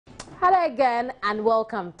Hello again and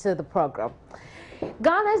welcome to the program.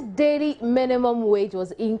 Ghana's daily minimum wage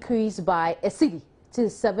was increased by a cedi to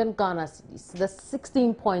 7 Ghana cedis. The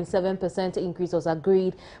 16.7% increase was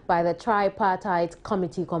agreed by the tripartite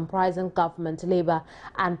committee comprising government, labor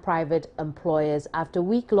and private employers after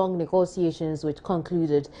week-long negotiations which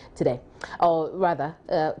concluded today, or rather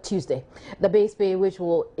Tuesday. The base pay, which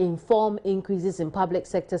will inform increases in public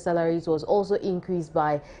sector salaries, was also increased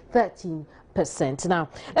by 13%. Now,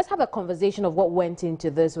 let's have a conversation of what went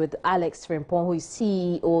into this with Alex Frimpong, who is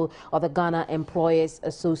CEO of the Ghana Employers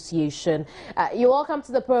Association. You're welcome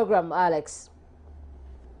to the program, Alex.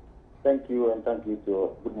 Thank you, and thank you to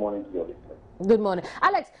good morning to your listeners. Good morning.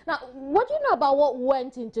 Alex, now, what do you know about what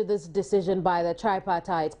went into this decision by the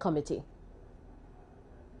tripartite committee?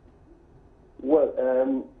 Well,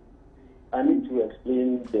 I need to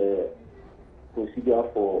explain the procedure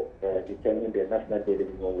for determining the national daily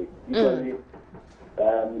minimum wage. Usually,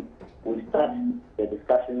 we start the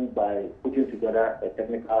discussion by putting together a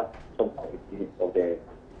technical subcommittee of the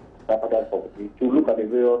tripartite committee to look at the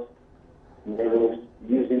various measures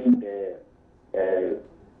using the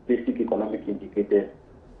basic economic indicators,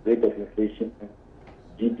 rate of inflation,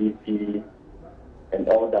 GDP, and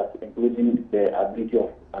all that, including the ability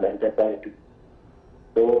of an enterprise to.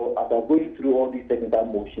 So, after going through all these technical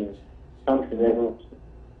motions, some scenarios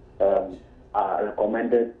are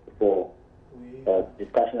recommended for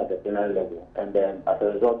discussion at the plenary level, and then as a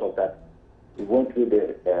result of that, we went through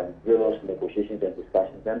the various negotiations and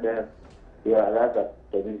discussions, and then we arrived at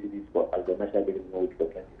 7 cedis as the national minimum wage for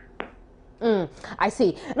 20. I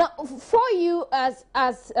see. Now, for you as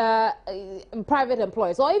private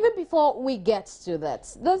employers, or even before we get to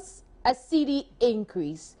that, does a cedi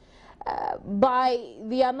increase, by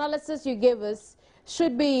the analysis you gave us,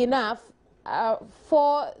 should be enough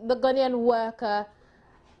for the Ghanaian worker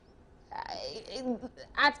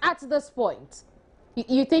at this point?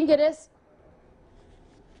 You think it is?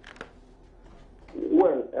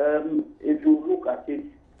 Well, if you look at it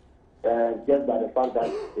just by the fact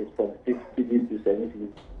that it's from 6 cedis to 7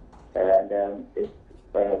 cedis, and it's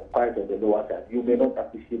quite on the lower side, you may not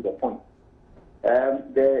appreciate the point.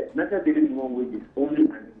 The national daily minimum wage is only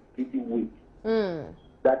an indicative wage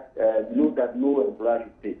that no employer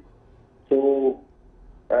should pay. So,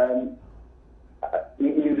 in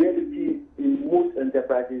reality, in most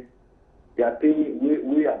enterprises, they are paying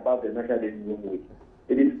way above the national minimum wage.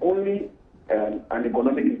 It is only an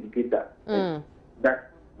economic indicator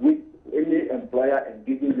that with any employer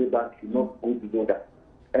engaging labor should not go below that.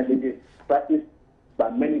 And it is practiced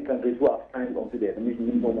by many countries who have signed onto the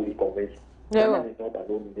minimum wage convention. Ghana is not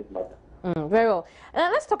alone in this matter. Very well.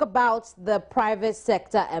 Now let's talk about the private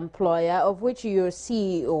sector employer, of which you're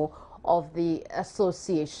CEO of the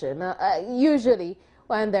association. Usually,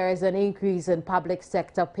 when there is an increase in public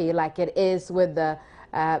sector pay, like it is with the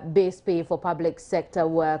base pay for public sector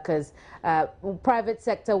workers, private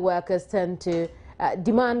sector workers tend to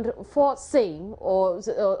demand for same or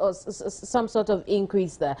some sort of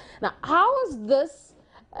increase there. Now, how is this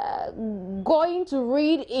going to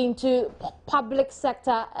read into public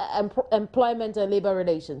sector employment and labor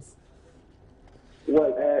relations?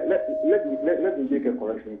 Well, let me make a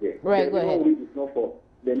correction here. Right, the minimum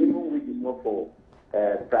wage is not for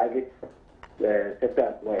private sector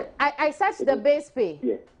employers. I said the base pay,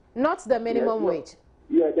 yes, not the minimum wage.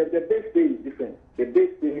 Yeah, the base pay is different. The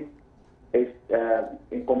base pay is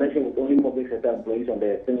in connection with only public sector employees on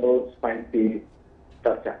the single spine pay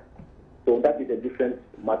structure. So that is a different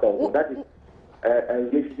matter. So that is a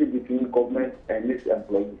relationship between government and its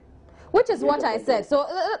employees. Which is what I said. So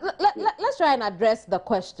let's try and address the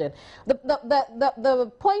question.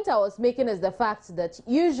 The point I was making is the fact that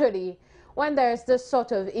usually when there is this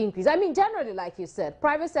sort of increase, I mean, generally, like you said,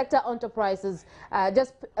 private sector enterprises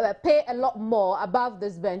just pay a lot more above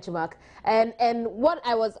this benchmark. And what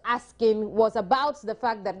I was asking was about the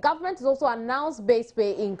fact that government has also announced base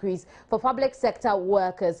pay increase for public sector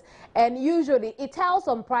workers. And usually it tells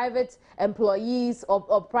on private employees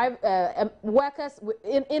or private workers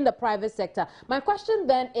in the private sector. My question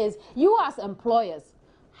then is, you as employers,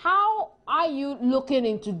 how are you looking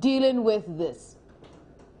into dealing with this?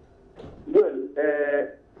 Well,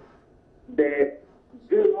 the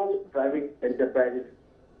various private enterprises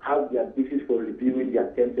have their basis for reviewing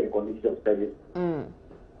their terms and conditions of service,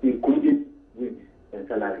 including wages and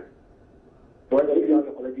salary. So, if you have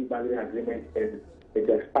a collective bargaining agreement and it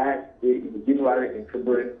expires in January, in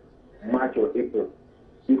February, March, or April,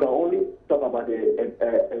 you can only talk about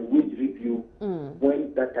a wage review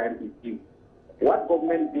when that time is due. What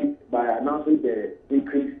government did by announcing the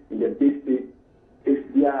increase in the base pay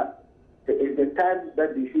is the time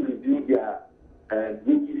that they should review their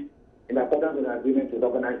wages accordance with an agreement with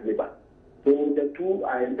organized labor. So the two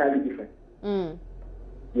are entirely different.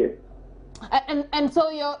 Yes. And so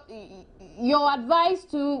your advice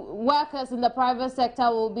to workers in the private sector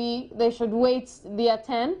will be they should wait their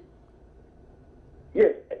turn?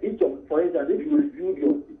 Yes. For instance, if you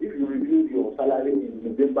reviewed your salary in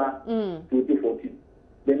November 2014,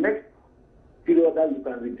 the next period that you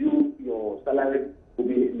can review your salary will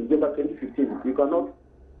be in November 2015. You cannot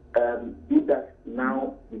do that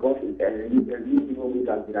now because a new minimum wage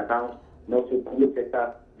has been announced, and also public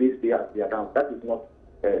sector base pay has been announced. That is not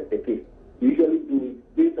the case. We usually do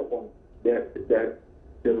it based upon the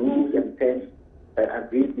rules and terms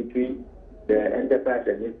agreed between the enterprise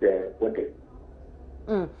and its workers.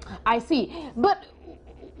 I see. But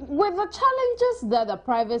with the challenges that the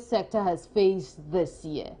private sector has faced this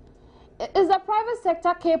year, is the private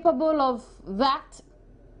sector capable of that?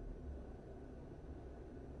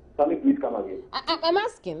 Sorry, please come again. I'm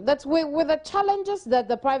asking that with the challenges that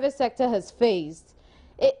the private sector has faced,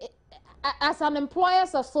 as an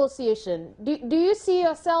employers association, do you see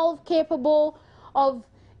yourself capable of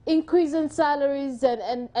increasing salaries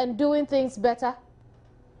and doing things better?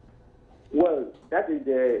 Well, that is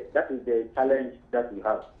the challenge that we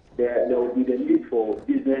have. There will be the need for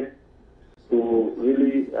business to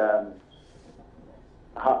really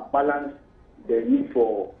balance the need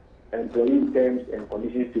for employee terms and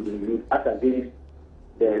conditions to be reviewed as against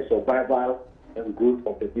the survival and growth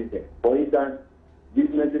of the business. For instance,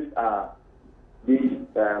 businesses are being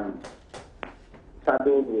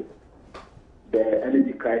saddled with the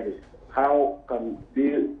energy crisis. How can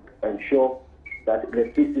they ensure that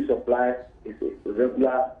electricity supply is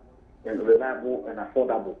regular and reliable and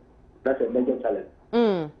affordable? That's a major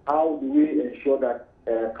challenge. How do we ensure that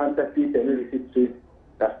counterfeit and illicit trade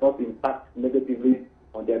does not impact negatively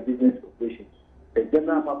on their business operations? The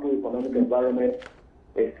general macroeconomic environment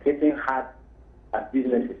is hitting hard at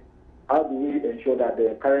businesses. How do we ensure that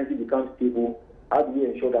the currency becomes stable? How do we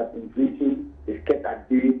ensure that inflation is kept at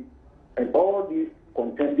bay? And all these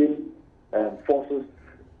contending forces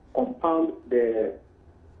compound the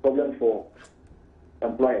problem for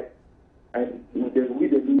employers. And there will be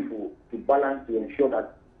the need to balance to ensure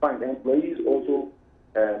that fine employees also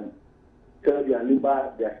sell their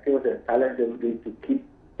labor, their skills and talents every day to keep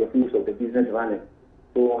the wheels of the business running.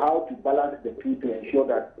 So how to balance the two to ensure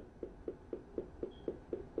that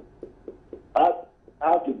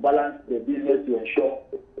how to balance the business to ensure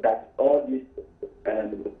that all these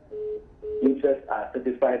interests are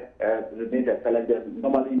satisfied remains a challenge.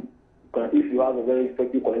 Normally, if you have a very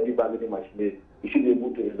effective collective bargaining machinery, you should be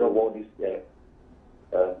able to resolve all these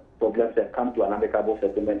problems and come to an amicable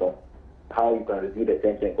settlement on how you can review the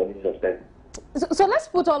terms and conditions of service. So let's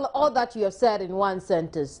put all that you have said in one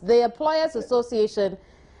sentence. The Employers Association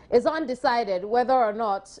is undecided whether or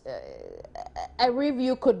not a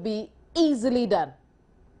review could be easily done.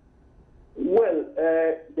 Well,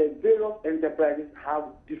 the various enterprises have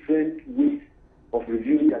different ways of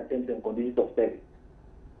reviewing their terms and conditions of service.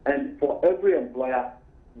 And for every employer,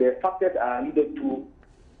 the factors are needed to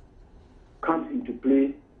come into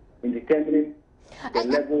play in determining the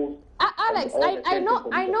levels. Alex, I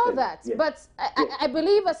know that, yes. But I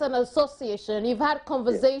believe as an association, you've had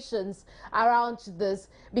conversations around this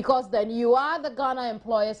because then you are the Ghana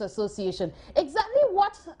Employers Association. Exactly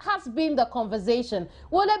what has been the conversation?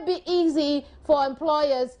 Will it be easy for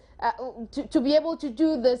employers to be able to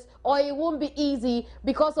do this, or it won't be easy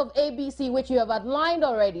because of ABC, which you have outlined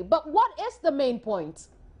already? But what is the main point?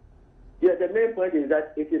 Yeah, the main point is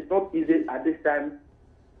that it is not easy at this time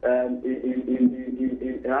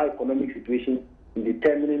in our economic situation in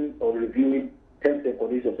determining or reviewing terms and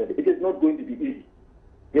conditions of service. It is not going to be easy.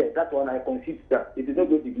 Yes, that's one I concede that. It is not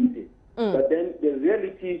going to be easy. But then the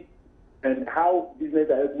reality and how business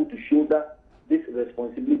are able to shoulder this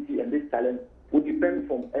responsibility and this challenge would depend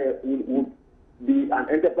from would be an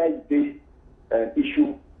enterprise-based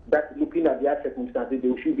issue that, looking at their circumstances,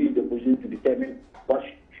 they should be in the position to determine what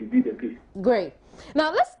should be the case. Great.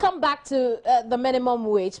 Now let's come back to the minimum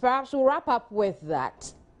wage. Perhaps we'll wrap up with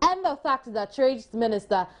that and the fact that Trade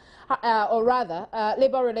Minister, or rather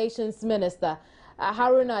Labour Relations Minister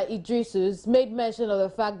Haruna Idrisus made mention of the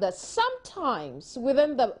fact that sometimes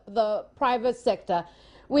within the private sector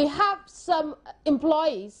we have some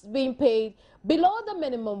employees being paid below the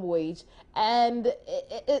minimum wage, and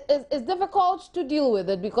it's difficult to deal with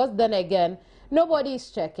it because then again nobody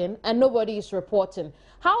is checking and nobody is reporting.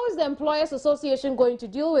 How is the Employers Association going to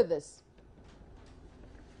deal with this?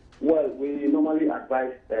 Well, we normally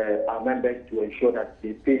advise our members to ensure that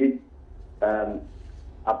they pay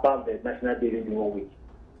above the national daily minimum wage.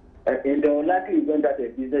 In the unlikely event that a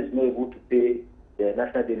business is not able to pay the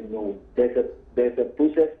national daily minimum wage, there's a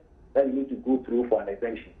process that you need to go through for an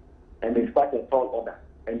exemption, and it's quite a tall order.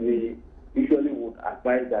 And we usually would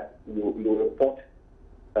advise that you report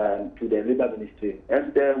to the Labour Ministry,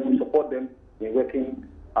 and we support them in working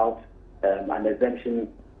out an exemption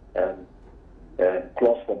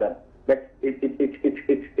clause for them. But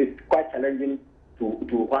it's quite challenging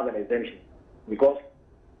to have an exemption because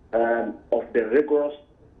of the rigorous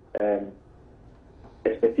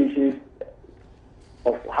expectations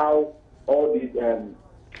of how all these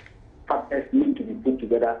factors need to be put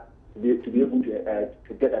together to be able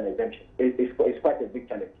to get an exemption. It's quite a big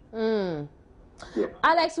challenge. Yeah.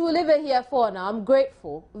 Alex, we'll leave it here for now. I'm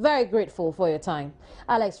grateful, very grateful for your time.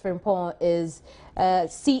 Alex Frimpong is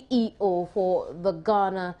CEO for the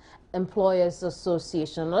Ghana Employers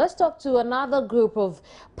Association. Let's talk to another group of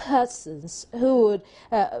persons who would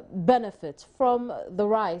benefit from the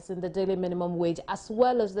rise in the daily minimum wage, as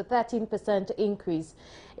well as the 13% increase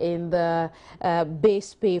in the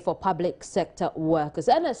base pay for public sector workers.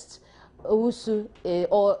 Ernest Owusu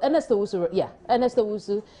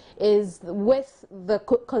is with the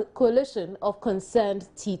coalition of concerned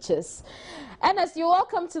teachers. Ernest, you're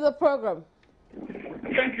welcome to the program.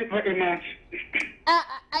 Thank you very much.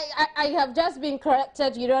 I have just been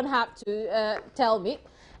corrected. You don't have to tell me.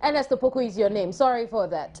 Ernest Opoku is your name. Sorry for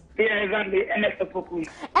that. Yeah, exactly. Ernest Opoku.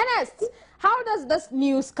 Ernest, how does this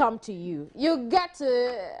news come to you? You get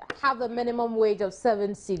to have a minimum wage of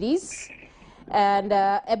 7 cedis and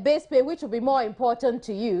a base pay, which will be more important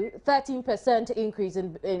to you, 13% increase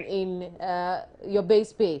in your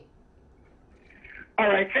base pay. All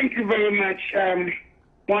right. Thank you very much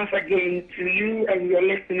once again to you and your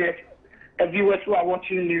listeners, viewers who are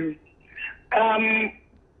watching you.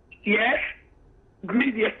 Yes,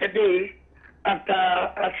 agreed yesterday after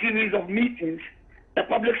a series of meetings, the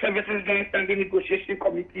Public Services Joint Standing Negotiation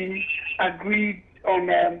Committee agreed on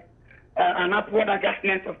an upward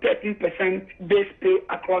adjustment of 13% base pay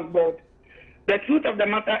across board. The truth of the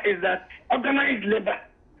matter is that organized labor,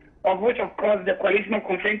 of which of course the Coalition of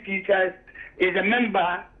Concerned Teachers is a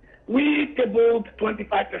member, we tabled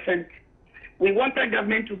 25%. We wanted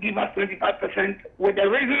government to give us 25% with the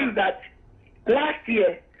reason that last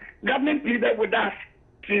year government pleaded with us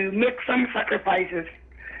to make some sacrifices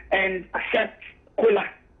and accept COLA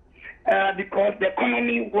because the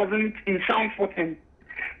economy wasn't in sound footing.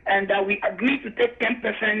 And we agreed to take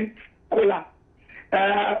 10% COLA.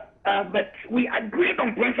 But we agreed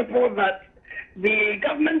on principle that the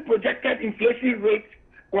government projected inflation rate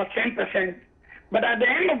was 10%. But at the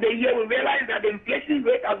end of the year, we realized that the inflation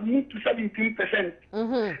rate has moved to 17%.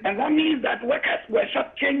 Mm-hmm. And that means that workers were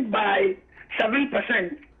shortchanged by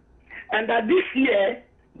 7%. And that this year,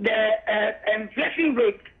 the inflation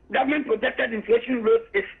rate, government projected inflation rate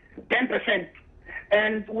is 10%.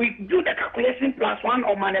 And we do the calculation +1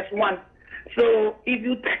 or -1. So if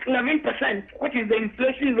you take 11%, which is the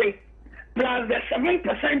inflation rate, plus the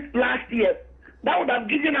 7% last year, that would have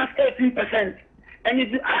given us 18%. And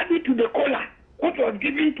if you add it to the COLA, which was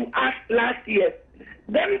given to us last year,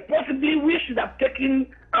 then possibly we should have taken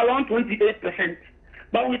around 28%.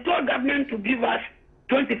 But we told government to give us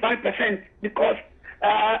 25% because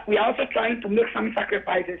we are also trying to make some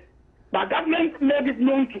sacrifices. But government made it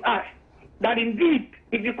known to us that indeed,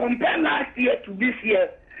 if you compare last year to this year,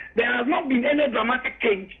 there has not been any dramatic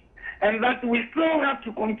change, and that we still have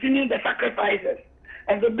to continue the sacrifices.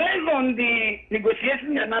 And so based on the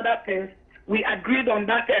negotiation and other things, we agreed on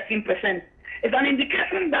that 13%. It's an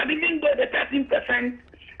indication that even though the 13%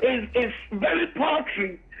 is very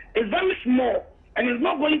paltry, it's very small, and it's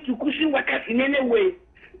not going to cushion workers in any way,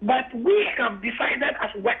 but we have decided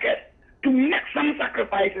as workers to make some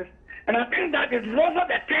sacrifices. And I think that is also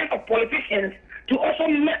the turn of politicians to also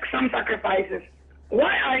make some sacrifices.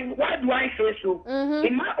 Why do I say so? Mm-hmm.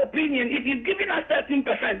 In my opinion, if you've given us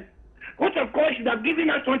 13%, which of course should have given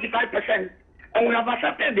us 25%, and we have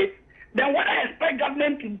accepted it, then what I expect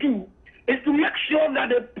government to do is to make sure that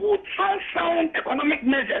they put some sound economic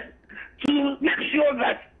measures to make sure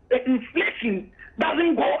that the inflation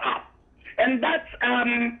doesn't go up, and that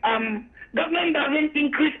government doesn't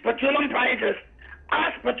increase petroleum prices.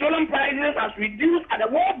 As petroleum prices has reduced at the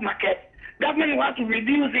world market, government will have to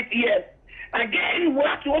reduce it here. Again, we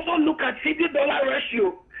have to also look at cedi-dollar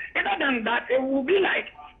ratio. Other than that, it will be like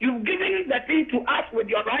you've given the thing to us with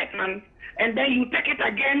your right hand, and then you take it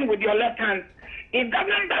again with your left hand. If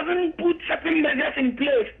government doesn't put certain measures in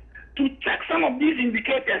place to check some of these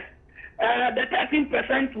indicators, the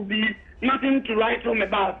 13% will be nothing to write home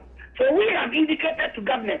about. So we have indicated to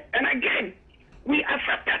government, and again, we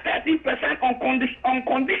accepted 13% on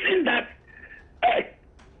condition that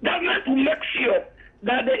government will make sure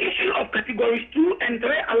that the issue of categories 2 and 3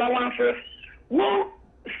 allowances will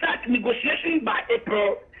start negotiation by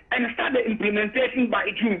April and start the implementation by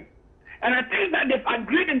June. And I think that they've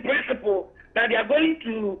agreed in principle that they are going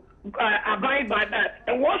to abide by that.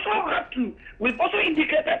 And we've also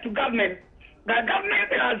indicated to government that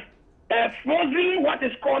government has frozen what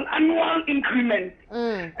is called annual increment.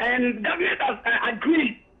 And government has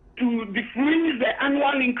agreed to defreeze the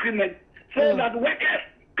annual increment so that workers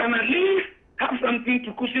can at least have something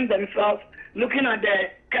to cushion themselves looking at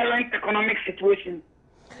the current economic situation.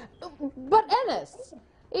 But Ernest,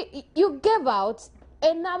 you gave out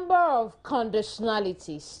a number of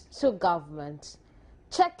conditionalities to government,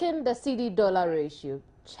 checking the CD-dollar ratio,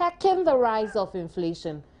 checking the rise of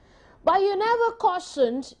inflation, but you never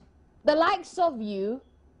cautioned the likes of you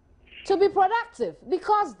to be productive,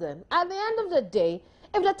 because then, at the end of the day,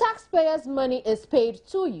 if the taxpayers' money is paid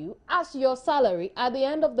to you as your salary at the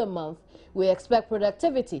end of the month, we expect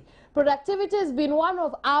productivity. Productivity has been one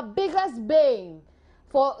of our biggest bane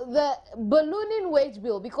for the ballooning wage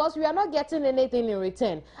bill, because we are not getting anything in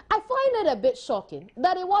return. I find it a bit shocking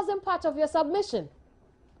that it wasn't part of your submission.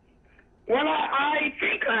 Well, I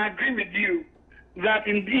think I agree with you that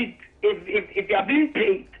indeed, if you are being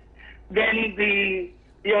paid, then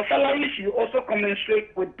your salary should also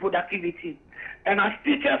commensurate with productivity. And as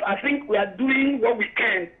teachers, I think we are doing what we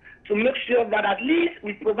can to make sure that at least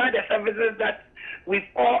we provide the services that we've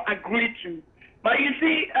all agreed to. But you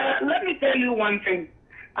see, let me tell you one thing.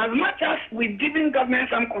 As much as we've given government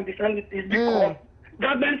some conditionalities because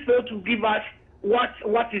government failed to give us what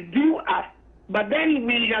is due us, but then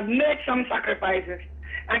we have made some sacrifices.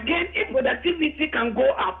 Again, if productivity can go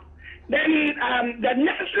up, then the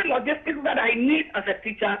necessary logistics that I need as a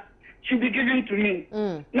teacher should be given to me.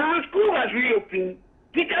 Now, school has reopened.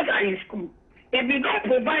 Teachers are in school. If we don't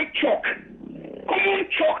provide chalk, common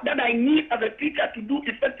chalk that I need as a teacher to do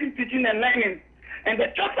effective teaching and learning, and the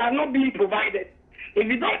chalks are not being provided, if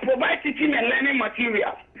you don't provide teaching and learning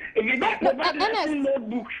materials, if you don't provide lesson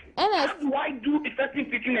notebooks, how do I do effective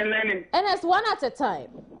teaching and learning? Ernest, one at a time.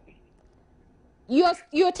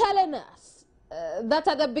 You're telling us that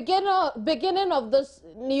at the beginning of this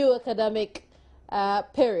new academic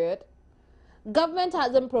period, government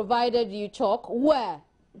hasn't provided you chalk. Where?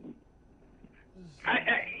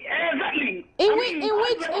 Exactly.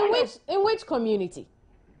 In which community?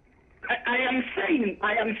 I am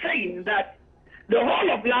saying that the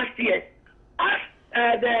whole of last year, as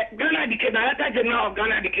the Director General of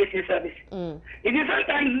Ghana Education Service, it is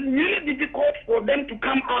sometimes really difficult for them to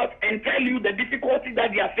come out and tell you the difficulty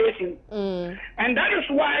that they are facing. And that is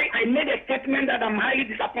why I made a statement that I'm highly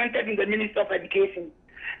disappointed in the Minister of Education.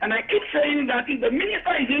 And I keep saying that if the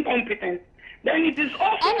minister is incompetent, then it is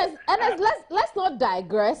also... Ernest, let's not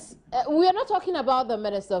digress. We are not talking about the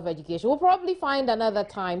Minister of Education. We'll probably find another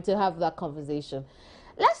time to have that conversation.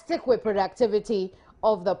 Let's stick with productivity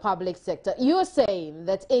of the public sector. You're saying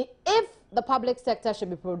that if the public sector should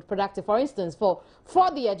be productive, for instance, for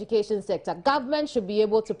the education sector, government should be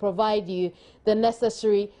able to provide you the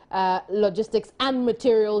necessary logistics and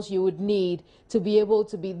materials you would need to be able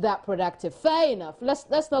to be that productive. Fair enough.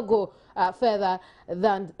 Let's not go further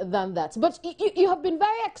than that. But you have been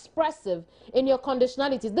very expressive in your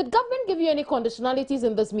conditionalities. Did government give you any conditionalities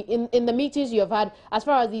in the meetings you have had as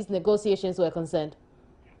far as these negotiations were concerned?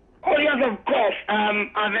 Oh, yes, of course.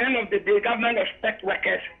 At the end of the day, government expects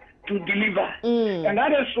workers to deliver. And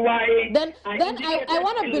that is why... Then I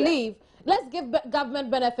want to believe, let's give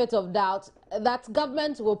government benefit of doubt, that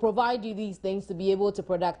government will provide you these things to be able to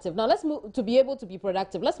productive. Now, to be able to be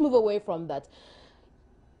productive. Let's move away from that.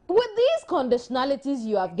 With these conditionalities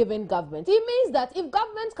you have given government, it means that if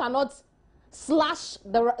government cannot slash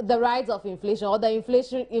the rise of inflation or the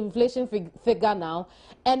inflation figure now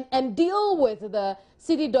and deal with the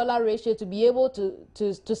CD-dollar ratio to be able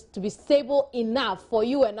to be stable enough for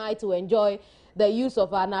you and I to enjoy the use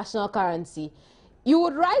of our national currency, you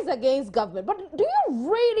would rise against government. But do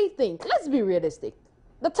you really think, let's be realistic,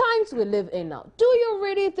 the times we live in now, do you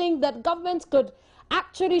really think that government could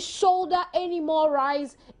actually shoulder any more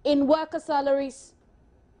rise in worker salaries?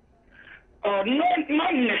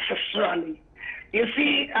 Not necessarily. You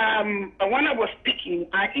see, when I was speaking,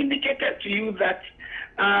 I indicated to you that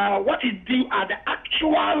what is due are the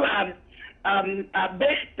actual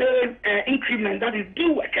base pay increment that is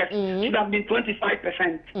due workers should have been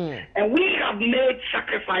 25%. And we have made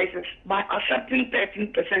sacrifices by accepting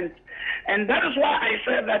 13%. And that is why I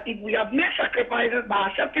said that if we have made sacrifices by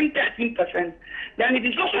accepting 13%, then it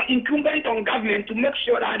is also incumbent on government to make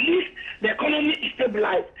sure that at least the economy is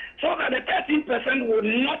stabilized, so that the 13% will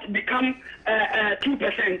not become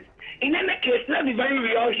 2%. in any case, let's be very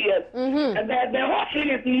real here. The whole thing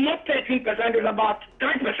is not 13%, it's about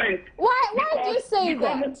 3%. Why do you say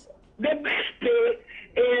that? The base pay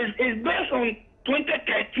is based on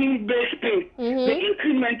 2013 base pay. The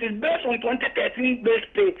increment is based on 2013 base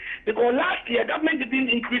pay, because last year government didn't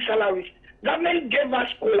increase salaries. Government gave us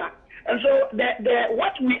COLA, and so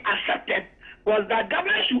what we accepted was that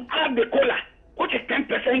government should add the COLA, which is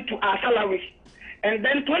 10% to our salaries. And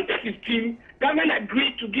then 2015, government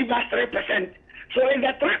agreed to give us 3%. So it's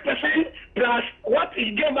the 3% plus what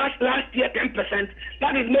it gave us last year, 10%,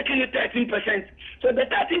 that is making it 13%. So the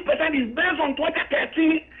 13% is based on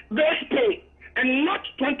 2013 base pay and not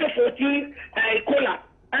 2014 COLA.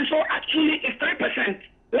 And so actually it's 3%.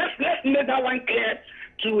 Let's make that one clear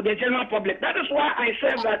to the general public. That is why I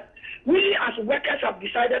said that we as workers have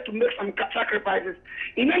decided to make some sacrifices.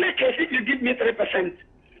 In any case, if you give me 3%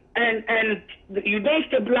 and you don't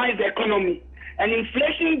stabilize the economy, and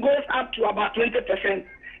inflation goes up to about 20%,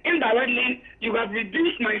 indirectly you have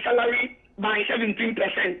reduced my salary by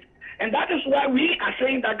 17%. And that is why we are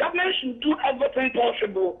saying that government should do everything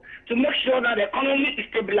possible to make sure that the economy is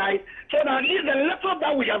stabilized, so that at least the little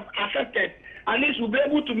that we have accepted, at least we'll be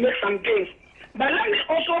able to make some gains. But let me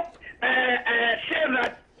also say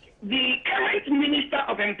that the current Minister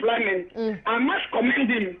of Employment, I must commend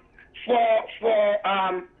him for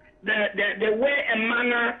the way and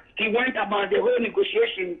manner he went about the whole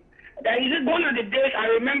negotiation. That is one of the days I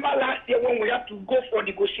remember last year when we had to go for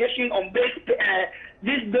negotiation on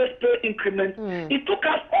this base pay increment. It took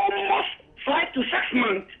us almost 5 to 6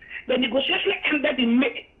 months. The negotiation ended in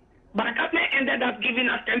May, but the government ended up giving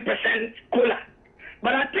us 10% COLA.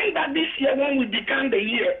 But I think that this year when we began the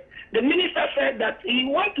year, the minister said that he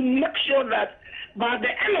wants to make sure that by the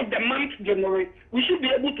end of the month, January, we should be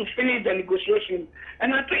able to finish the negotiation.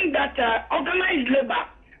 And I think that organized labor,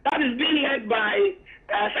 that is being led by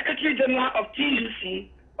Secretary General of TUC,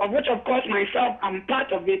 of which, of course, myself, I'm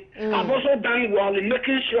part of it, have also done well in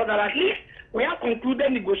making sure that at least we have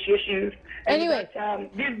concluded negotiations. And anyway,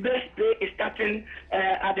 that this base pay is starting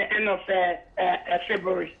at the end of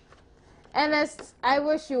February. Ernest, I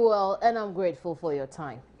wish you well, and I'm grateful for your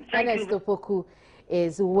time. Ernest Opoku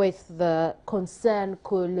is with the Concerned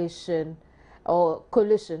Coalition, or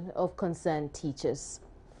Coalition of Concerned Teachers.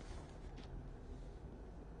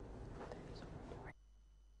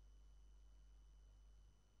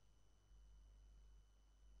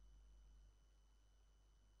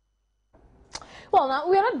 Well, now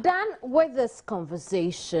we are not done with this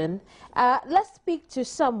conversation. Let's speak to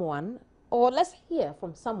someone, or let's hear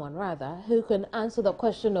from someone rather, who can answer the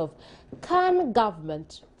question of, can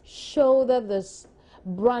government shoulder this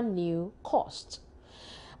brand new cost?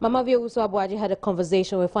 Mama Viewusu Abuaji had a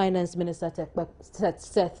conversation with Finance Minister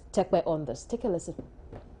Seth Tekpe on this. Take a listen.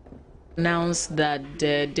 Announced that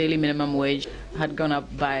the daily minimum wage had gone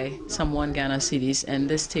up by some 1 Ghana cedis, and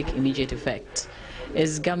this take immediate effect.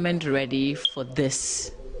 Is government ready for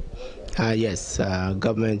this? Yes,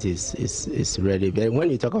 government is ready. But when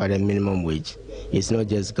you talk about the minimum wage, it's not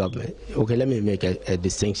just government. Okay, let me make a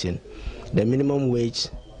distinction. The minimum wage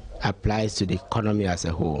applies to the economy as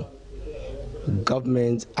a whole.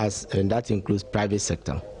 Government, and that includes private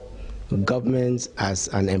sector. Government as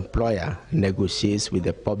an employer negotiates with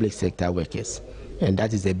the public sector workers, and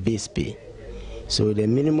that is the base pay. So the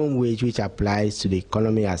minimum wage, which applies to the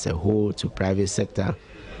economy as a whole, to private sector,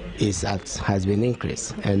 has been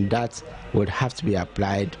increased, and that would have to be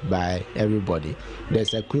applied by everybody.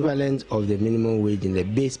 There's equivalent of the minimum wage in the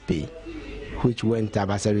base pay, which went up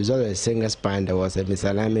as a result of a single span. There was a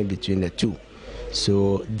misalignment between the two,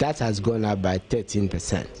 so that has gone up by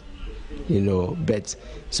 13%. But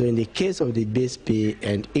so in the case of the base pay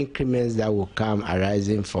and increments that will come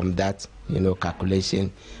arising from that,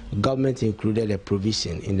 calculation, government included a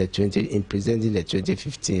provision in presenting the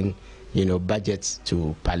 2015, budget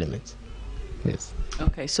to Parliament. Yes.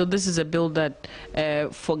 Okay, so this is a bill that,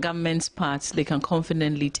 for government's parts, they can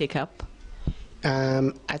confidently take up.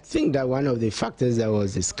 I think that one of the factors that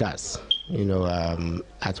was discussed,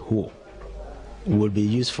 at home, would be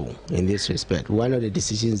useful in this respect. One of the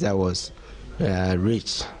decisions that was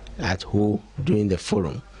reached at home during the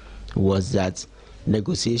forum was that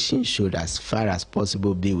negotiations should, as far as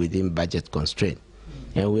possible, be within budget constraint.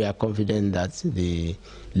 And we are confident that the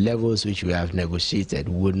levels which we have negotiated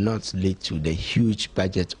would not lead to the huge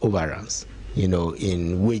budget overruns,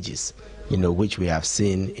 in wages, which we have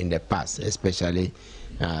seen in the past, especially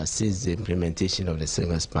since the implementation of the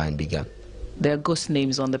single spine began. There are ghost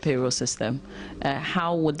names on the payroll system.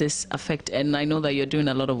 How would this affect? And I know that you're doing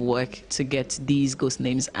a lot of work to get these ghost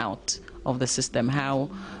names out of the system.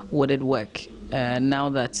 How would it work now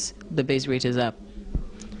that the base rate is up?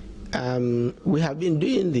 We have been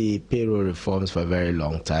doing the payroll reforms for a very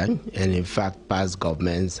long time, and in fact, past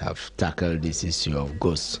governments have tackled this issue of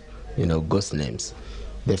ghost names.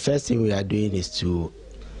 The first thing we are doing is to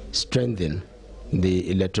strengthen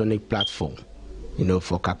the electronic platform,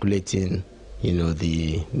 for calculating,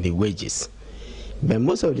 the wages. But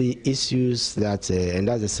most of the issues that, and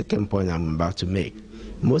that's the second point I'm about to make,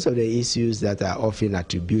 most of the issues that are often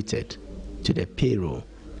attributed to the payroll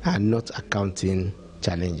are not accounting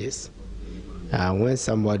challenges. When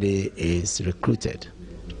somebody is recruited,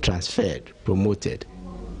 transferred, promoted,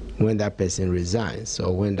 when that person resigns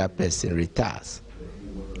or when that person retires,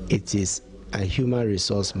 it is a human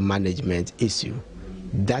resource management issue.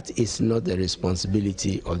 That is not the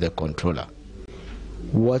responsibility of the controller.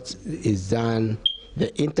 What is done, the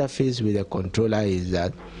interface with the controller is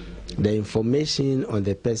that the information on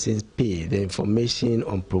the person's pay, the information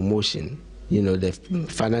on promotion, the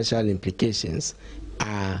financial implications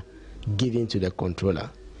are given to the controller.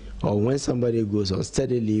 Or when somebody goes on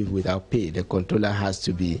study leave without pay, the controller has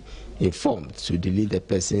to be informed to delete the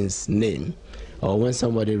person's name. Or when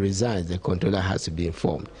somebody resigns, the controller has to be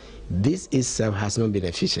informed. This itself has not been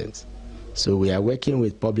efficient. So we are working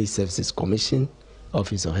with Public Services Commission,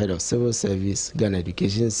 Office of Head of Civil Service, Ghana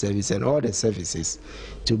Education Service, and all the services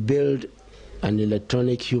to build an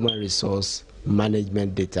electronic human resource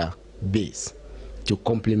management database to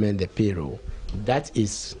complement the payroll. That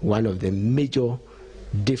is one of the major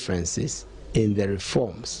differences in the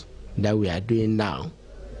reforms that we are doing now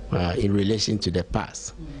in relation to the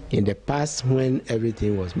past. In the past, when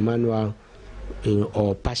everything was manual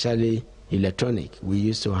or partially electronic, we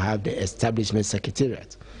used to have the establishment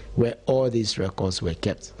secretariat where all these records were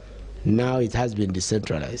kept. Now it has been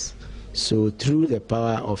decentralized. So through the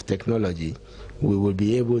power of technology, we will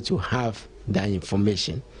be able to have that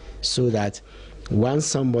information so that once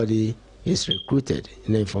somebody is recruited,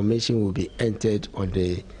 the information will be entered on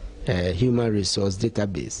the human resource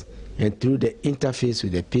database, and through the interface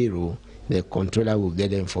with the payroll, the controller will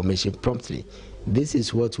get the information promptly. This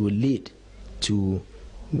is what will lead to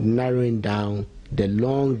narrowing down the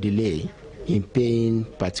long delay in paying,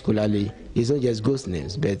 particularly, it's not just ghost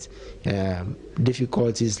names, but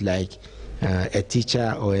difficulties like a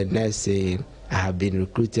teacher or a nurse saying, I have been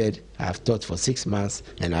recruited, I have taught for 6 months,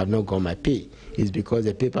 and I have not got my pay. It's because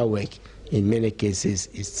the paperwork, in many cases,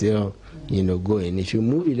 is still, going. If you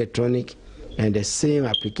move electronic, and the same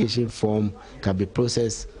application form can be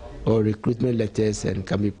processed, or recruitment letters, and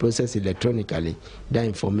can be processed electronically, that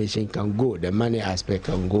information can go, the money aspect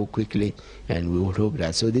can go quickly, and we would hope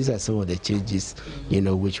that. So these are some of the changes,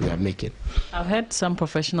 which we are making. I've heard some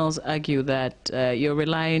professionals argue that you're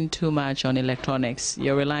relying too much on electronics,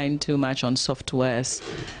 you're relying too much on softwares.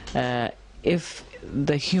 If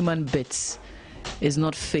the human bits is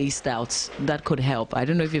not phased out, that could help. I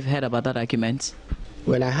don't know if you've heard about that argument.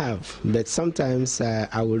 Well, I have, but sometimes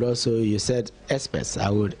I would also, you said experts, I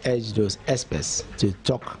would urge those experts to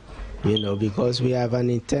talk, because we have an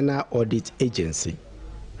internal audit agency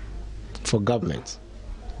for government.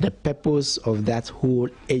 The purpose of that whole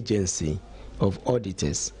agency of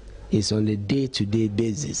auditors is on a day-to-day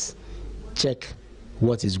basis, check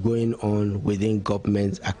what is going on within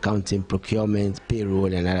government, accounting, procurement,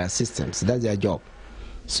 payroll, and other systems. That's their job.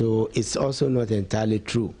 So it's also not entirely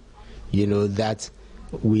true, that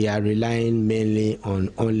we are relying mainly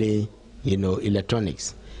on only,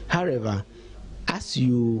 electronics. However, as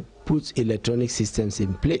you put electronic systems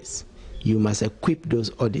in place, you must equip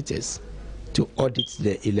those auditors to audit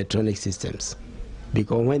the electronic systems.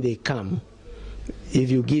 Because when they come,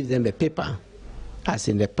 if you give them a paper, as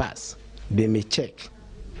in the past, they may check,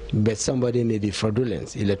 but somebody may be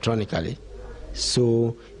fraudulent electronically.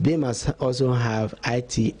 So they must also have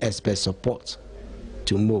IT expert support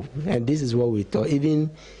to move. And this is what we thought. Even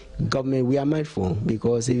government, we are mindful,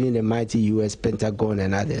 because even the mighty US Pentagon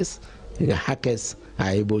and others, the hackers are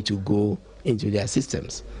able to go into their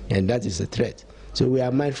systems, and that is a threat. So we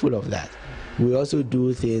are mindful of that. We also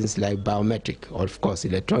do things like biometric, of course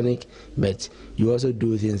electronic, but you also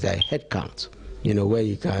do things like headcount, where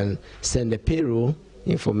you can send the payroll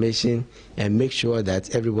information and make sure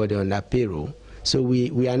that everybody on that payroll. So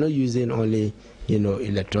we are not using only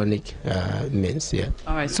electronic means here.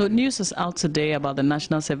 All right, so news is out today about the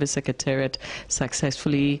National Service Secretariat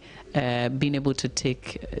successfully being able to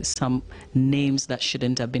take some names that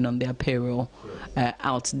shouldn't have been on their payroll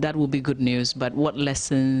out. That will be good news, but what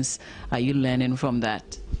lessons are you learning from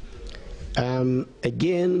that?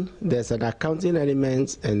 Again, there's an accounting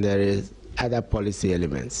element and there is other policy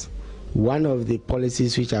elements. One of the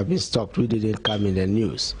policies which have been stopped, which didn't come in the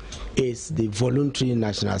news, is the voluntary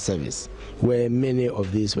national service, where many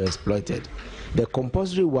of these were exploited. The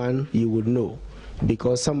compulsory one, you would know,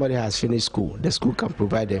 because somebody has finished school, the school can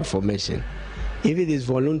provide the information. If it is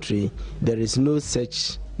voluntary, there is no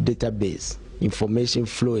such database, information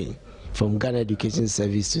flowing from Ghana Education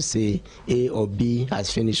Service to say A or B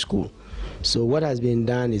has finished school. So what has been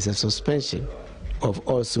done is a suspension of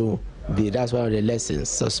also that's one of the lessons,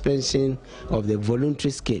 suspension of the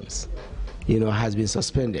voluntary schemes, has been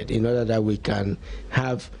suspended in order that we can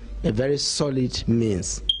have a very solid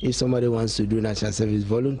means. If somebody wants to do national service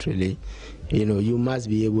voluntarily, you must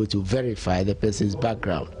be able to verify the person's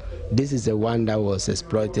background. This is the one that was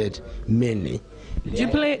exploited mainly. Did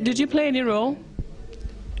you play any role?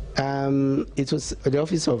 It was the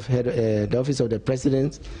office of the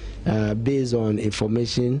president, based on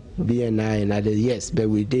information, BNI and others. Yes, but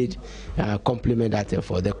we did complement that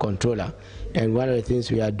for the controller. And one of the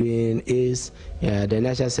things we are doing is the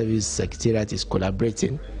National Service Secretariat is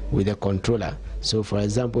collaborating with the controller. So, for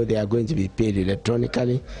example, they are going to be paid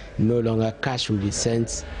electronically. No longer cash will be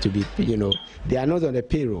sent to be, they are not on the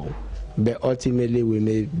payroll. But ultimately, we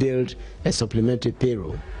may build a supplementary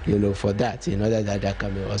payroll, for that, in order that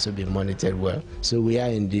can also be monitored well. So we are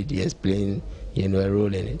indeed, yes, playing, a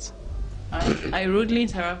role in it. I rudely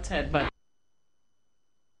interrupted, but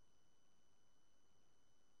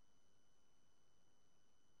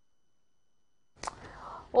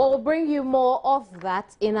we'll bring you more of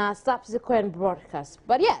that in our subsequent broadcast.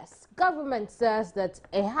 But yes, government says that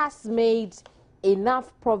it has made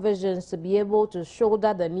enough provisions to be able to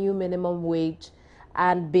shoulder the new minimum wage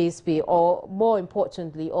and base pay, or more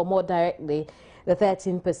importantly, or more directly, the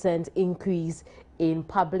 13% increase in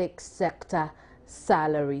public sector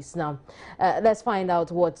salaries. Now, let's find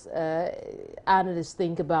out what analysts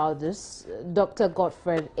think about this. Dr.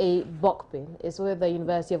 Godfred A. Bokpin is with the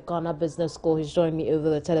University of Ghana Business School. He's joined me over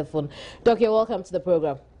the telephone. Doctor, welcome to the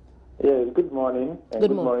program. Yes, good morning. And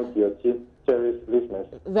good morning to your cherished listeners.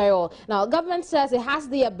 Very well. Now, government says it has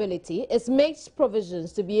the ability, it makes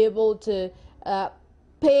provisions to be able to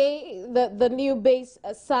pay the new base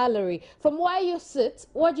salary. From where you sit,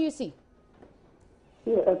 what do you see?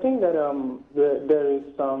 Yeah, I think that there is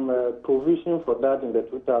some provision for that in the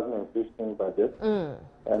 2015 budget.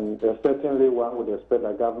 And certainly one would expect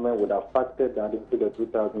the government would have factored that into the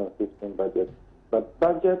 2015 budget. But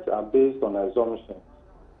budgets are based on assumptions.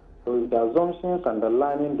 So if the assumptions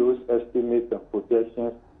underlying those estimates and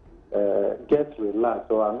projections get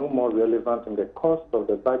relaxed or are no more relevant in the cost of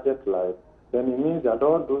the budget life, then it means that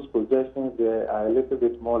all those projections there are a little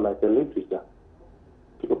bit more like a literature.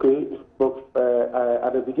 Okay, but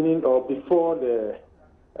at the beginning or before the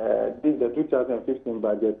 2015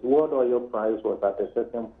 budget, world oil price was at a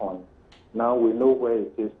certain point. Now we know where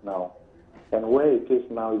it is now. And where it is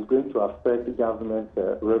now is going to affect government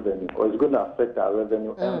revenue, or it's going to affect our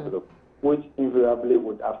revenue envelope, which invariably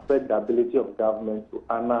would affect the ability of government to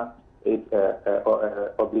honor its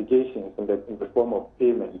obligations in the form of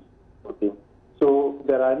payments. Okay. So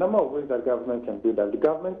there are a number of ways that government can do that. The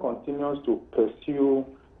government continues to pursue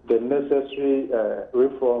the necessary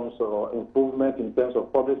reforms or improvement in terms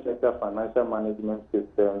of public sector financial management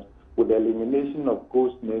systems with the elimination of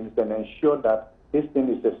ghost names and ensure that this thing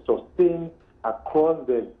is sustained across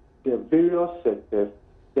the various sectors.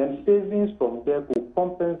 Then savings from there will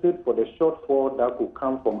compensate for the shortfall that will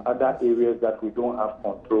come from other areas that we don't have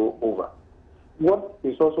control over. What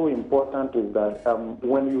is also important is that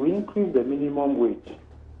when you increase the minimum wage,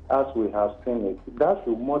 as we have seen it, that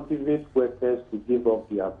will motivate workers to give up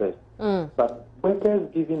their best. But workers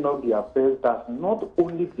giving up their best does not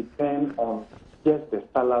only depend on just the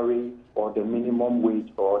salary or the minimum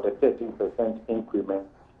wage or the 13% increment.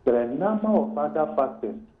 There are a number of other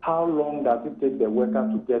factors. How long does it take the worker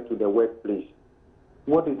to get to the workplace?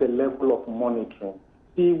 What is the level of monitoring?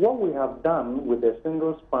 See, what we have done with the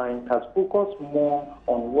single spine has focused more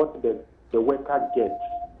on what the worker gets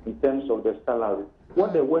in terms of the salary.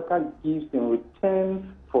 What the worker gives in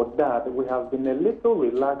return for that, we have been a little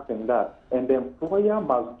relaxed in that. And the employer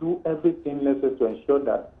must do everything necessary to ensure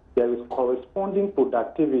that there is corresponding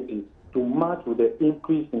productivity to match with the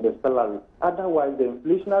increase in the salary. Otherwise, the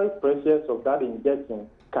inflationary pressures of that injection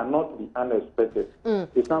cannot be unexpected.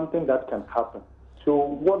 It's something that can happen. So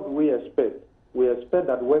what do we expect? We expect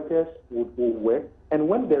that workers will work. And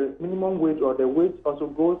when the minimum wage or the wage also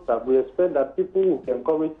goes up, we expect that people will be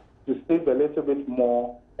encouraged to save a little bit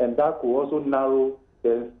more, and that will also narrow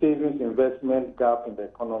the savings investment gap in the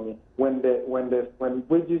economy. When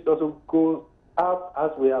wages also go up,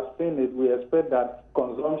 as we have seen it, we expect that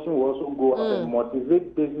consumption will also go up and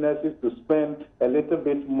motivate businesses to spend a little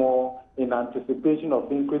bit more in anticipation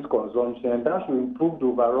of increased consumption. That should improve the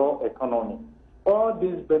overall economy. All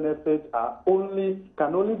these benefits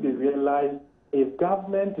can only be realized if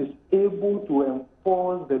government is able to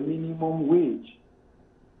enforce the minimum wage.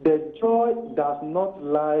 The joy does not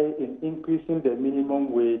lie in increasing the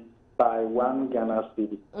minimum wage by 1 Ghana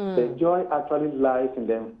cedi. The joy actually lies in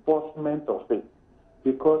the enforcement of it,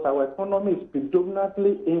 because our economy is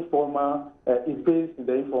predominantly informal, is based in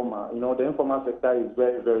the informal. The informal sector is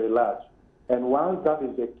very, very large. And once that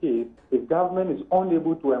is the case, if government is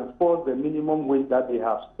unable to enforce the minimum wage that they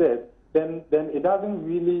have set, then it doesn't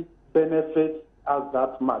really benefit us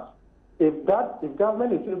that much. If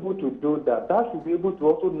government is able to do that, that should be able to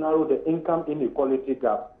also narrow the income inequality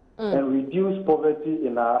gap and reduce poverty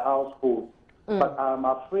in our households. But I'm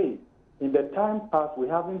afraid in the time past, we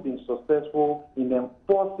haven't been successful in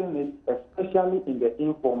enforcing it, especially in the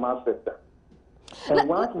informal sector. And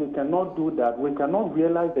once we cannot do that, we cannot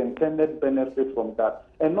realize the intended benefit from that.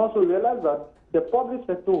 And also realize that the public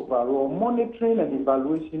sector overall, monitoring and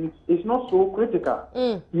evaluation is not so critical.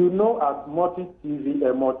 You know, at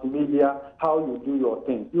multimedia, how you do your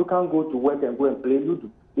things. You can't go to work and go and play Ludo.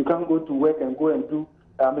 You can't go to work and go and do,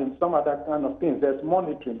 some other kind of things. There's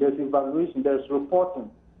monitoring, there's evaluation, there's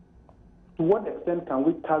reporting. To what extent can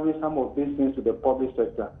we carry some of these things to the public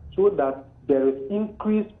sector so that there is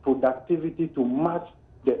increased productivity to match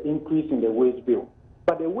the increase in the wage bill?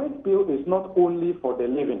 But the wage bill is not only for the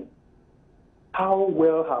living. How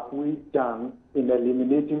well have we done in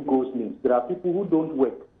eliminating ghost names? There are people who don't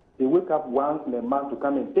work. They wake up once in a month to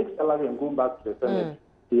come and take salary and go back to the Senate.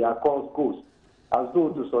 They are called ghosts, as though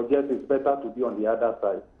to suggest it's better to be on the other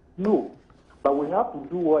side. No. But we have to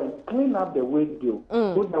do well and clean up the wage bill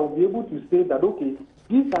so that we'll be able to say that, okay,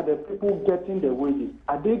 these are the people getting the wages.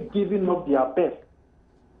 Are they giving up their best?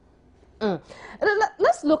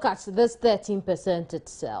 Let's look at this 13%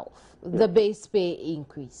 itself, the base pay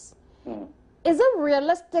increase. Is it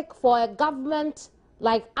realistic for a government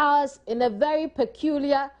like ours in a very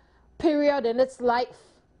peculiar period in its life?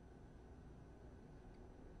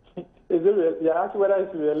 Is it you ask whether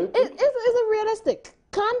it's realistic? Is it realistic?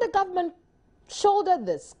 Can the government shoulder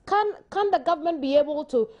this? Can the government be able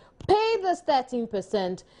to pay this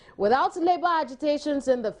 13% without labor agitations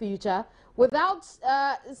in the future, without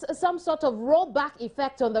some sort of rollback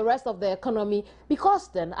effect on the rest of the economy? Because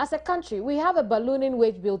then, as a country, we have a ballooning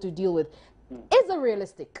wage bill to deal with. Is it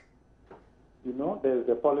realistic? You know, there's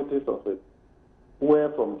the politics of it, where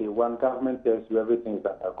from day one, government tells you everything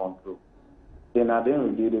that are control. Then at the end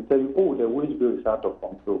of the day, they tell you, oh, the wage bill is out of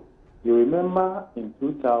control. You remember in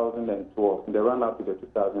 2012, in the run-up to the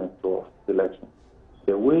 2012 election,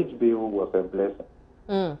 the wage bill was a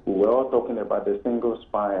blessing. We were all talking about the single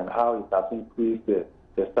spine and how it has increased the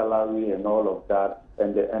salary and all of that,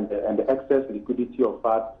 and the excess liquidity of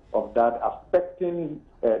that affecting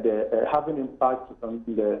having impact on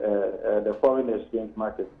the foreign exchange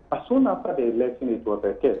market. As soon after the election, it was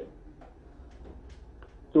a case.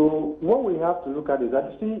 So what we have to look at is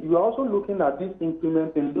that, you are also looking at this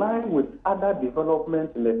increment in line with other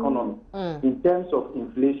developments in the economy in terms of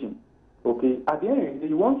inflation. Okay, at the end of the day,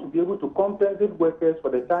 you want to be able to compensate workers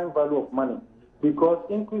for the time value of money, because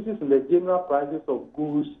increases in the general prices of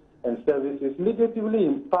goods and services negatively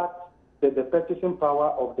impact the purchasing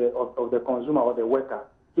power of the consumer or the worker.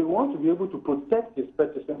 So you want to be able to protect his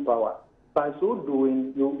purchasing power. By so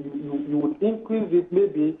doing, you would increase it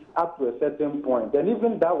maybe up to a certain point. And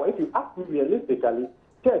even that way, if you ask me realistically,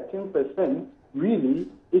 13% really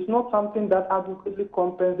is not something that adequately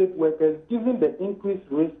compensates workers given the increased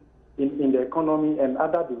risk in the economy and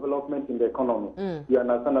other development in the economy. You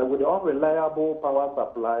understand that with the unreliable power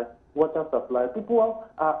supply, water supply, people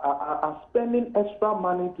are spending extra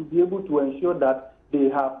money to be able to ensure that they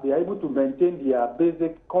are able to maintain their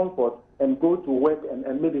basic comfort and go to work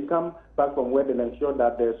and maybe come back from work and ensure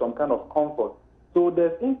that there's some kind of comfort. So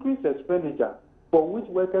there's increased expenditure for which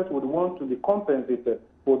workers would want to be compensated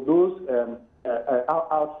for those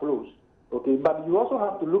outflows. Okay, but you also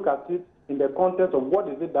have to look at it in the context of what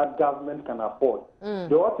is it that government can afford.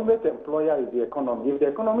 The ultimate employer is the economy. If the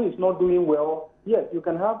economy is not doing well, yes, you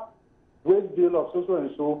can have wage bill of so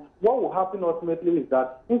and so. What will happen ultimately is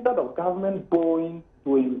that instead of government borrowing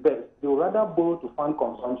to invest, they will rather borrow to fund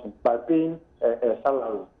consumption by paying a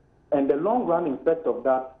salary. And the long run effect of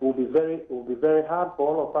that will be very hard for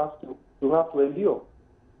all of us to have to endure.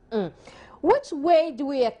 Which way do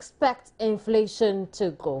we expect inflation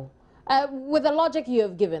to go? With the logic you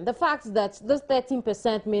have given, the fact that this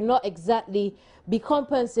 13% may not exactly be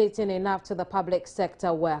compensating enough to the public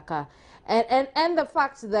sector worker, and the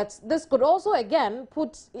fact that this could also, again,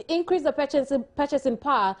 increase the purchasing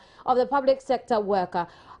power of the public sector worker.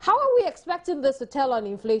 how are we expecting this to tell on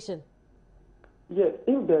inflation? Yes,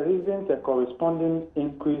 if there isn't a corresponding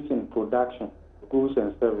increase in production, goods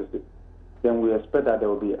and services, then we expect that there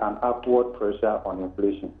will be an upward pressure on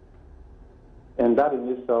inflation. And that in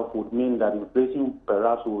itself would mean that inflation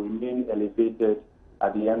perhaps will remain elevated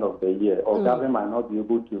at the end of the year, or government might not be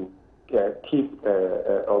able to keep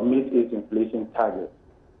or meet its inflation target.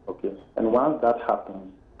 Okay, and once that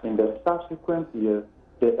happens, in the subsequent year,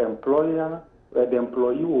 the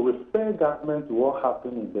employee will refer government to what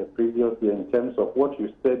happened in the previous year in terms of what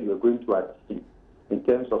you said you're going to achieve in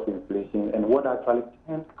terms of inflation and what actually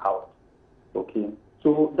turned out. Okay,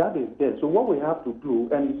 so that is there. So what we have to do,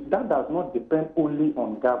 and that does not depend only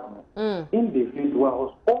on government.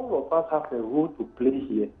 Individuals, all of us have a role to play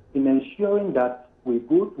here in ensuring that we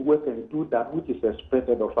go to work and do that which is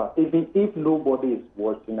expected of us. Even if nobody is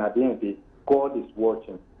watching, at the end of the day, God is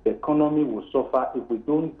watching. The economy will suffer if we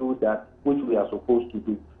don't do that which we are supposed to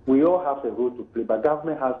do. We all have a role to play, but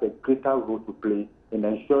government has a greater role to play in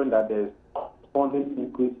ensuring that there is a corresponding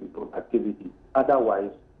increase in productivity.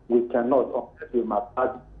 Otherwise, we cannot, unless we must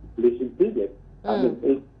add inflation period. And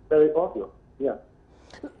it's very obvious. Yeah.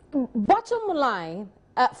 Bottom line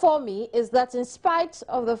for me is that in spite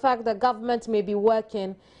of the fact that government may be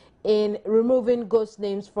working in removing ghost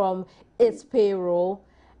names from its payroll,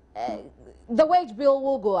 the wage bill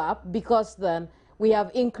will go up because then we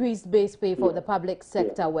have increased base pay for the public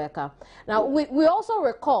sector worker. Now, we also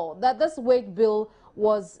recall that this wage bill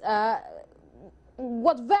was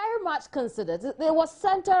very much considered. It was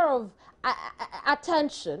center of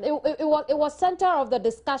attention. It was center of the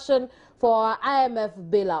discussion for IMF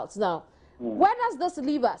bailouts. Now, where does this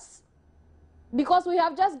leave us? Because we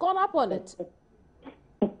have just gone up on it.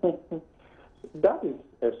 That is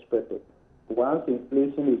expected. Once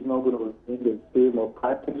inflation is not going to remain the same or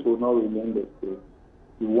prices will not remain the same,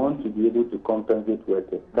 you want to be able to compensate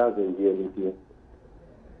workers. That's a reality.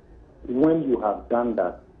 When you have done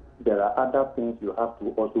that, there are other things you have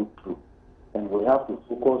to also do. And we have to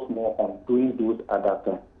focus more on doing those other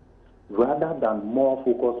things, rather than more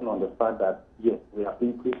focusing on the fact that, yes, we have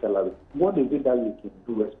increased salary. What is it that you can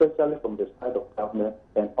do, especially from the side of government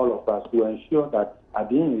and all of us, to ensure that at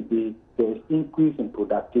the end of the day, there is increase in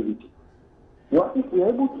productivity? What if we are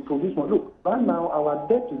able to produce more? Look, right now, our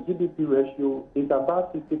debt to GDP ratio is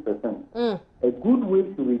about 60%. A good way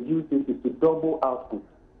to reduce it is to double output.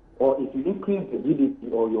 Or if you increase the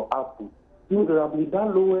GDP or your output, invariably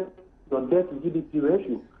that lowers your debt to GDP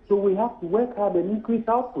ratio. So we have to work hard and increase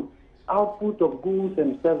output of goods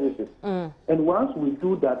and services. And once we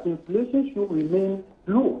do that, inflation should remain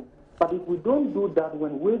low. But if we don't do that,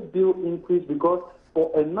 when wage bill increase, because for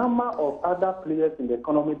a number of other players in the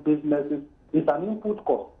economy, businesses, it's an input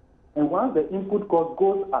cost. And once the input cost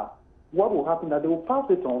goes up, what will happen is that they will pass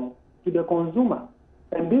it on to the consumer.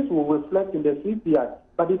 And this will reflect in the CPI.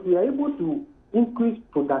 But if we are able to increase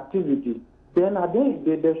productivity, then at the end of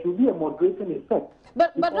the day, there should be a moderation effect.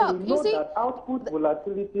 But we know you see, that output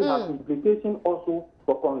volatility has implications also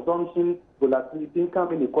for consumption, volatility,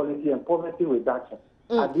 income inequality, and poverty reduction.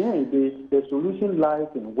 At the end of the day, the solution lies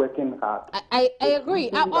in working hard. I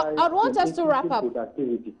agree. I want us to wrap up.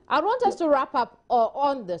 I want us to wrap up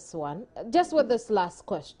on this one, just with this last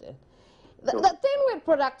question. The thing with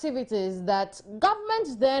productivity is that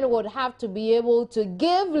governments then would have to be able to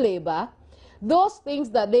give labor those things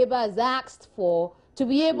that labor has asked for to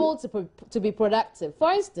be able to be productive.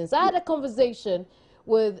 For instance, I had a conversation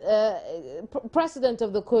with president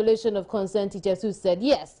of the Coalition of Concerned Teachers who said,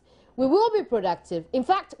 yes, we will be productive. In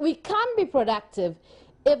fact, we can be productive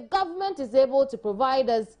if government is able to provide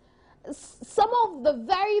us some of the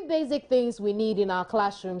very basic things we need in our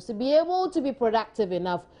classrooms to be able to be productive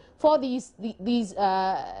enough for for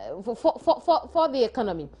the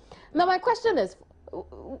economy. Now, my question is,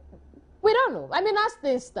 we don't know. I mean, as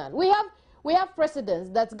things stand, we have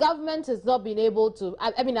precedents that government has not been able to,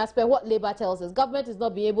 I mean, as per what labor tells us, government has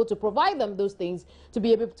not been able to provide them those things to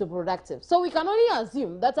be able to be productive. So we can only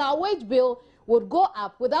assume that our wage bill would go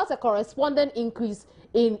up without a corresponding increase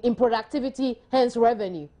in productivity, hence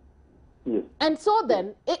revenue. Yes. And so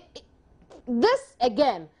then, this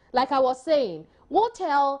again, like I was saying, will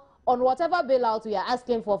tell on whatever bailout we are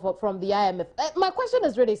asking for from the IMF. My question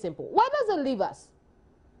is really simple. Why does it leave us?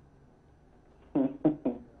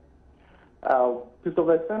 To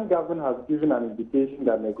some extent, government has given an indication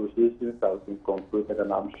that negotiations have been concluded,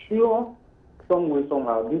 and I'm sure some way,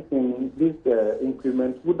 somehow, this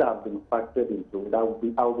increment would have been factored into it. I would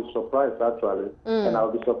be surprised, actually, and I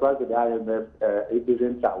would be surprised that the IMF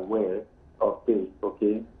isn't aware of this,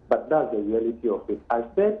 okay? But that's the reality of it. I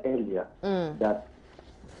said earlier that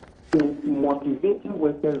is motivating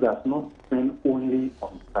workers does not spend only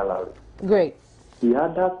on salary. Great. The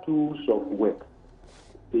other tools of work.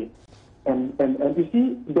 Okay? And you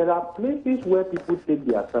see, there are places where people take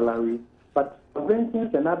their salary, but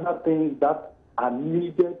subventions and other things that are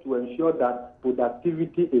needed to ensure that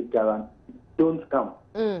productivity is guaranteed don't come.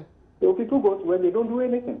 So people go to work, they don't do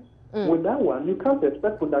anything. With that one, you can't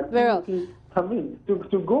expect productivity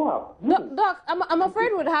to go up. Doc, I'm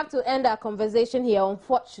afraid we'd have to end our conversation here,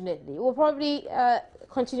 unfortunately. We'll probably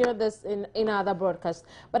continue this in other broadcasts,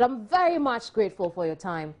 but I'm very much grateful for your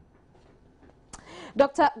time.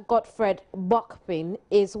 Dr. Godfred Bokpin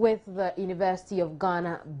is with the University of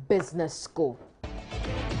Ghana Business School.